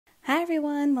Hi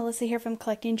everyone, Melissa here from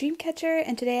Collecting Dreamcatcher,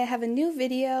 and today I have a new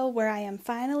video where I am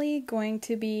finally going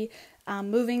to be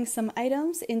moving some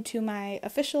items into my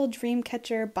official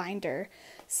Dreamcatcher binder.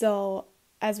 So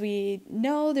as we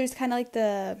know, there's kind of like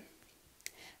the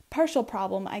partial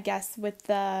problem, I guess, with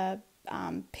the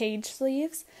page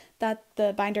sleeves that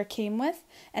the binder came with,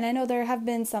 and I know there have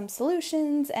been some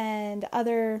solutions and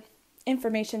other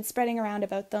information spreading around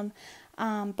about them,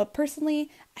 but personally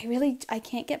I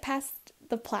can't get past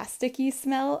the plasticky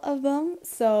smell of them,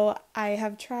 so I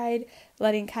have tried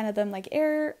letting kind of them like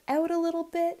air out a little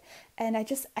bit, and I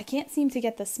can't seem to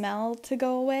get the smell to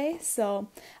go away. So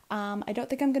I don't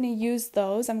think I'm going to use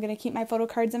those. I'm going to keep my photo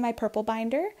cards in my purple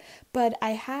binder, but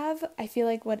I feel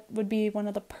like what would be one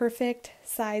of the perfect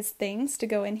size things to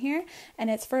go in here, and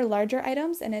it's for larger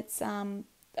items, and it's the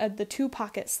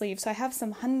 2-pocket sleeve. So I have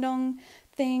some Handong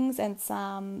things and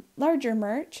some larger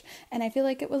merch, and I feel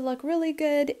like it would look really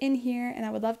good in here, and I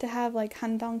would love to have like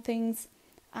Handong things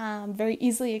very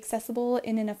easily accessible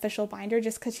in an official binder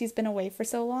just because she's been away for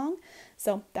so long.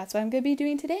 So that's what I'm going to be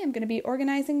doing today. I'm going to be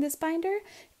organizing this binder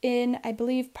in, I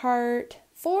believe, part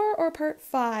 4 or part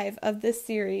 5 of this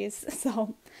series.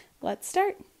 So let's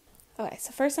start. Okay,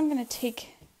 so first I'm going to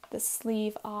take the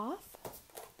sleeve off.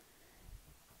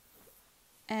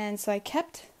 And so I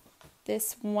kept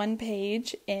this one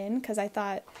page in because I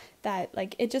thought that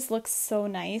like it just looks so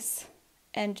nice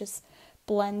and just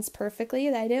blends perfectly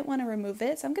that I didn't want to remove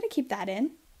it, so I'm going to keep that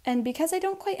in. And because I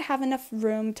don't quite have enough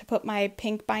room to put my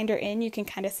pink binder in, you can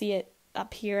kind of see it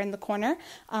up here in the corner.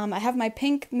 I have my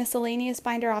pink miscellaneous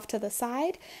binder off to the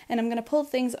side, and I'm going to pull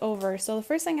things over. So the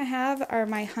first thing I have are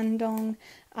my Handong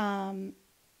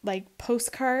like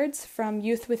postcards from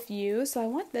Youth with You, so I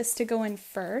want this to go in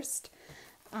first.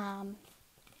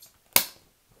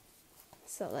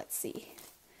 So let's see.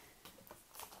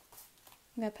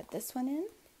 I'm going to put this one in.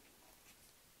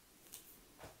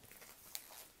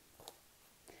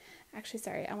 Actually,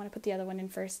 sorry, I want to put the other one in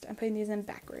first. I'm putting these in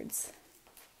backwards.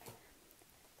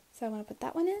 So I want to put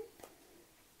that one in,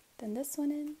 then this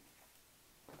one in,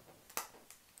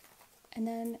 and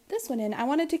then this one in. I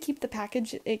wanted to keep the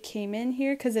package it came in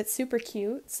here because it's super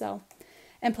cute. So,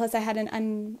 and plus I had an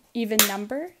uneven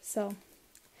number, so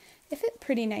it fit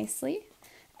pretty nicely.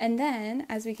 And then,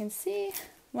 as we can see,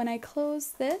 when I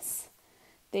close this,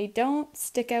 they don't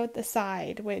stick out the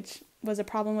side, which was a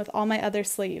problem with all my other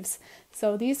sleeves.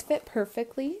 So these fit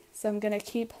perfectly, so I'm going to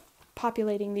keep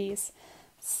populating these.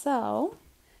 So,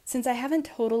 since I haven't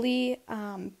totally,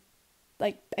 I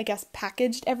guess,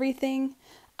 packaged everything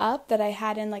up that I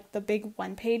had in like the big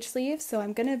one-page sleeve, so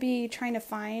I'm going to be trying to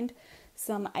find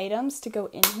some items to go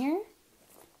in here.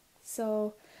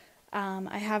 So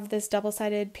I have this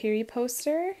double-sided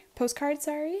postcard.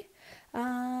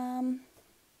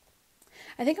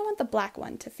 I think I want the black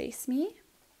one to face me,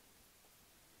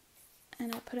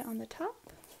 and I'll put it on the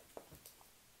top.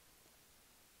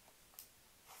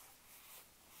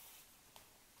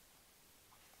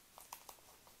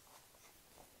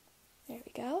 There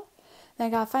we go. Then I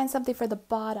gotta find something for the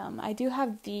bottom. I do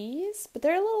have these, but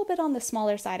they're a little bit on the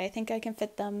smaller side. I think I can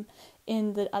fit them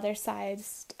in the other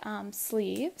side's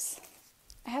sleeves.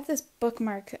 I have this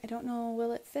bookmark. I don't know,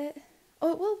 will it fit?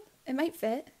 Oh, it will. It might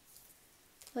fit.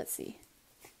 Let's see.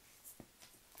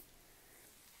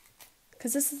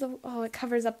 Because this is it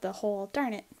covers up the hole.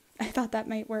 Darn it. I thought that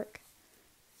might work.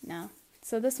 No.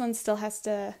 So this one still has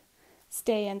to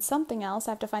stay in something else.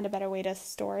 I have to find a better way to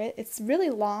store it. It's really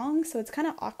long, so it's kind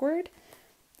of awkward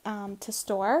to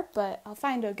store, but I'll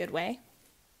find a good way.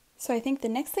 So I think the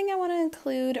next thing I want to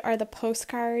include are the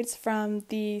postcards from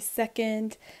the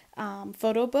second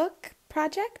photo book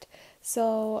project.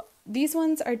 So these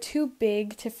ones are too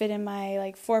big to fit in my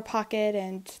like 4-pocket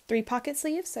and 3-pocket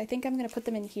sleeves, so I think I'm going to put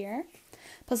them in here.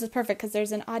 Plus it's perfect because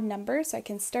there's an odd number, so I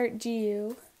can start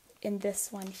GU in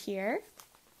this one here.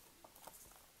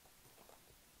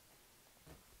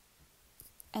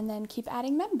 And then keep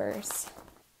adding members.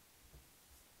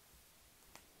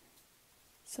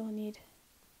 So we'll need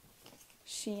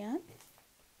Xian.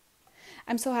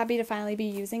 I'm so happy to finally be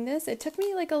using this. It took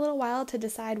me like a little while to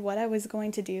decide what I was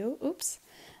going to do. Oops.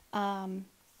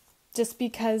 Just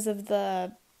because of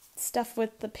the stuff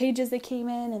with the pages that came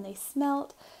in and they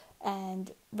smelt,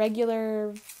 and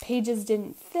regular pages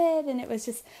didn't fit, and it was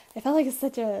just, I felt like it's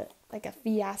such a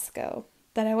fiasco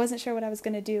that I wasn't sure what I was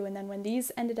going to do. And then when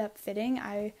these ended up fitting,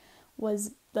 I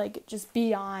was like just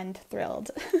beyond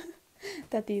thrilled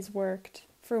that these worked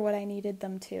for what I needed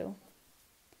them to.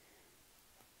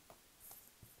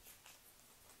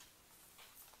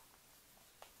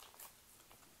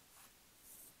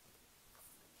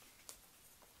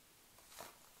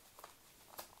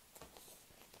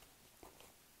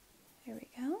 There we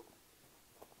go.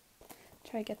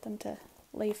 Try to get them to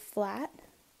lay flat.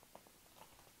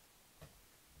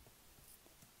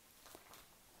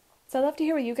 So I'd love to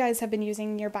hear what you guys have been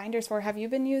using your binders for. Have you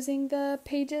been using the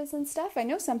pages and stuff? I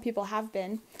know some people have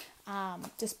been.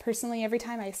 Just personally, every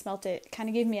time I smelt it, it kind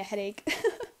of gave me a headache.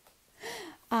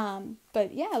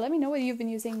 But yeah, let me know what you've been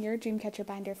using your Dreamcatcher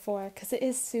binder for, because it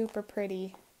is super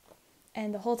pretty.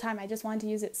 And the whole time I just wanted to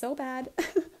use it so bad,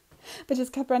 but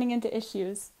just kept running into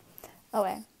issues.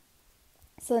 Okay.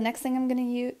 So the next thing I'm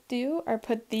going to do are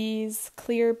put these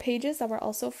clear pages that were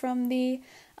also from the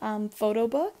photo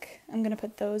book. I'm going to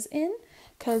put those in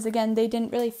because, again, they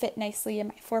didn't really fit nicely in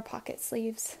my 4-pocket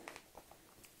sleeves.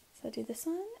 So I'll do this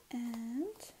one,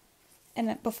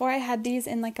 and before I had these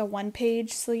in like a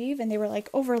 1-page sleeve, and they were like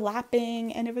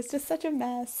overlapping, and it was just such a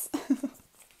mess.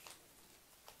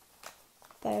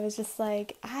 That I was just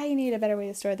like, I need a better way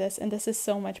to store this, and this is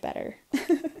so much better.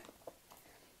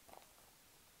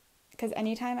 Because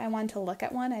anytime I wanted to look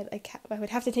at one, I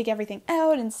would have to take everything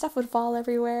out and stuff would fall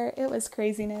everywhere. It was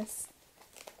craziness.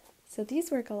 So these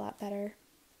work a lot better.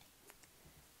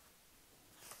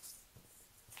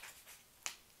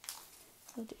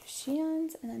 We'll do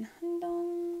Xi'an's, and then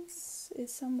Handong's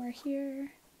is somewhere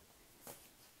here.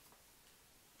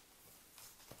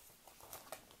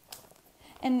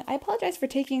 And I apologize for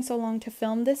taking so long to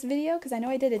film this video, because I know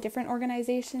I did a different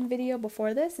organization video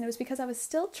before this, and it was because I was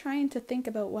still trying to think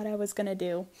about what I was going to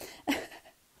do.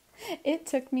 It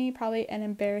took me probably an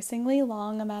embarrassingly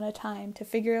long amount of time to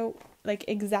figure out like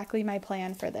exactly my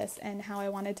plan for this and how I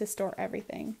wanted to store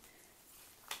everything.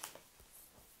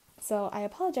 So I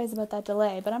apologize about that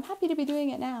delay, but I'm happy to be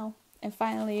doing it now and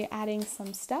finally adding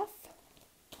some stuff.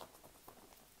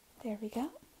 There we go.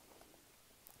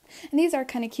 And these are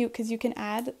kind of cute because you can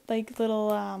add like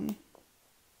little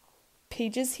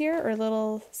pages here, or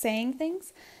little saying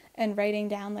things and writing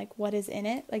down like what is in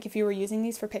it. Like if you were using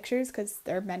these for pictures, because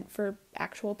they're meant for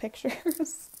actual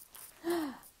pictures.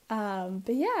 But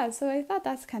yeah, so I thought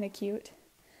that's kind of cute.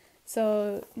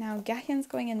 So now Gahyeon's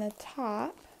going in the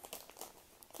top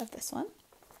of this one.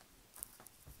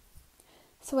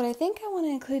 So what I think I want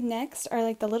to include next are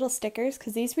like the little stickers,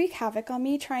 because these wreak havoc on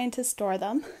me trying to store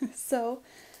them. So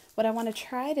what I want to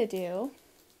try to do,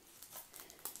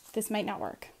 this might not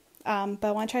work, but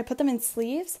I want to try to put them in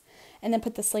sleeves and then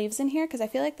put the sleeves in here, because I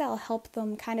feel like that'll help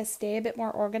them kind of stay a bit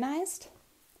more organized.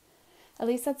 At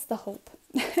least that's the hope.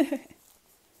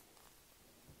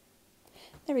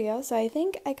 There we go. So I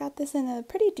think I got this in a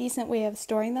pretty decent way of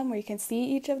storing them, where you can see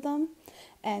each of them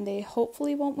and they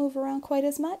hopefully won't move around quite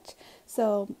as much.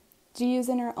 So Jiu's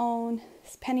in her own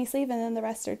penny sleeve, and then the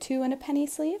rest are 2 in a penny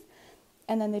sleeve.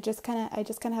 And then I just kind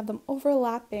of have them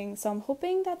overlapping. So I'm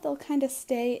hoping that they'll kind of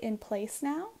stay in place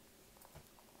now.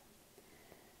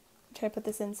 Try to put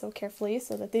this in so carefully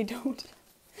so that they don't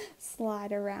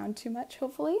slide around too much,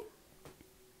 hopefully.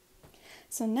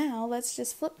 So now let's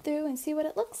just flip through and see what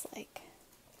it looks like.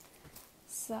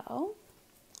 So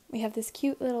we have this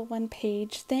cute little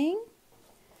 1-page thing.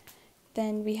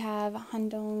 Then we have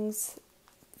Handong's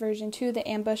version 2, the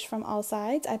ambush from all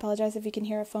sides. I apologize if you can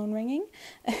hear a phone ringing.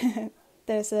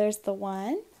 So there's the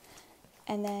one,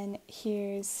 and then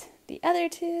here's the other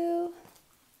 2,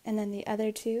 and then the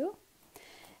other 2,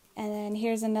 and then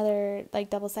here's another like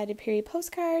double-sided period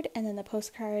postcard, and then the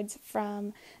postcards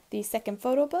from the second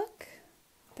photo book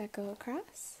that go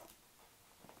across.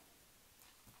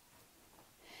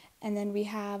 And then we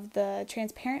have the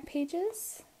transparent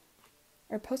pages,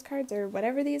 or postcards, or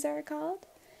whatever these are called,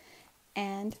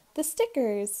 and the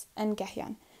stickers, and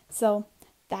Gahyeon. So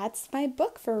that's my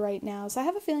book for right now. So I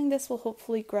have a feeling this will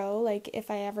hopefully grow. Like if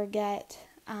I ever get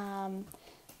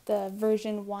the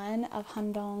version 1 of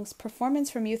Handong's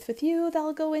performance from Youth With You,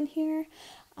 that'll go in here.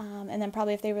 And then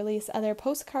probably if they release other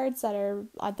postcards that are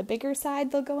on the bigger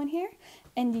side, they'll go in here.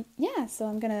 And yeah, so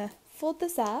I'm going to fold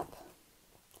this up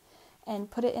and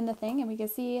put it in the thing, and we can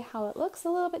see how it looks a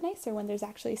little bit nicer when there's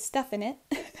actually stuff in it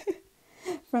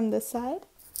from this side.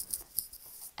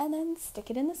 And then stick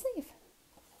it in the sleeve.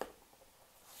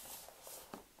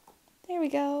 There we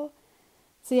go.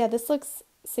 So yeah, this looks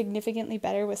significantly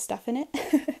better with stuff in it.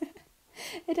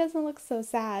 It doesn't look so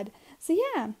sad. So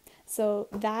yeah, so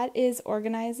that is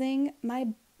organizing my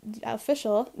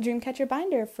official Dreamcatcher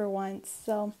binder for once.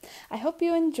 So I hope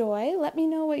you enjoy. Let me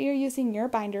know what you're using your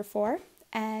binder for,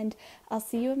 and I'll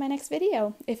see you in my next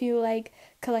video. If you like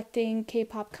collecting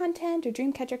K-pop content or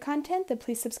Dreamcatcher content, then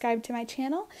please subscribe to my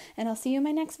channel, and I'll see you in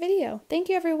my next video. Thank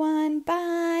you, everyone.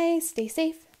 Bye. Stay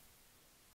safe.